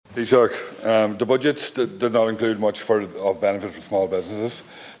Taoiseach, the budget did not include much of benefit for small businesses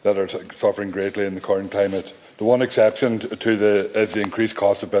that are suffering greatly in the current climate. The one exception is the increased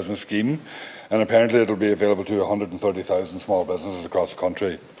cost of business scheme, and apparently it will be available to 130,000 small businesses across the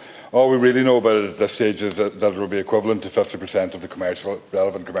country. All we really know about it at this stage is that it will be equivalent to 50% of the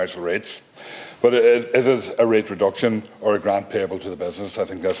relevant commercial rates. But is it a rate reduction or a grant payable to the business? I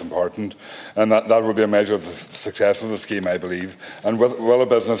think that's important. And that will be a measure of the success of the scheme, I believe. And will a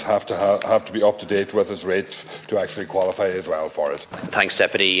business have to be up to date with its rates to actually qualify as well for it? Thanks,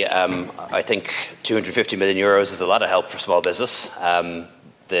 Deputy. I think €250 million is a lot of help for small business.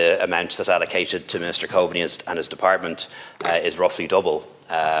 The amount that's allocated to Minister Coveney and his department is roughly double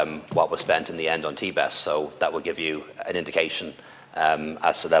what was spent in the end on TBES. So that will give you an indication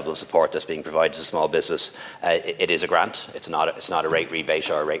as to the level of support that's being provided to small business. It is a grant. It's not a rate rebate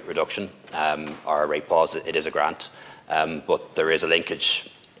or a rate reduction or a rate pause. It is a grant, but there is a linkage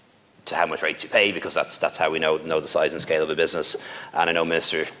to how much rates you pay, because that's how we know the size and scale of a business. And I know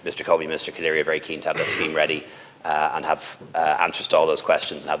Mr. Coveney, Mr. Killeary are very keen to have that scheme ready and have answers to all those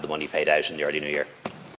questions and have the money paid out in the early new year.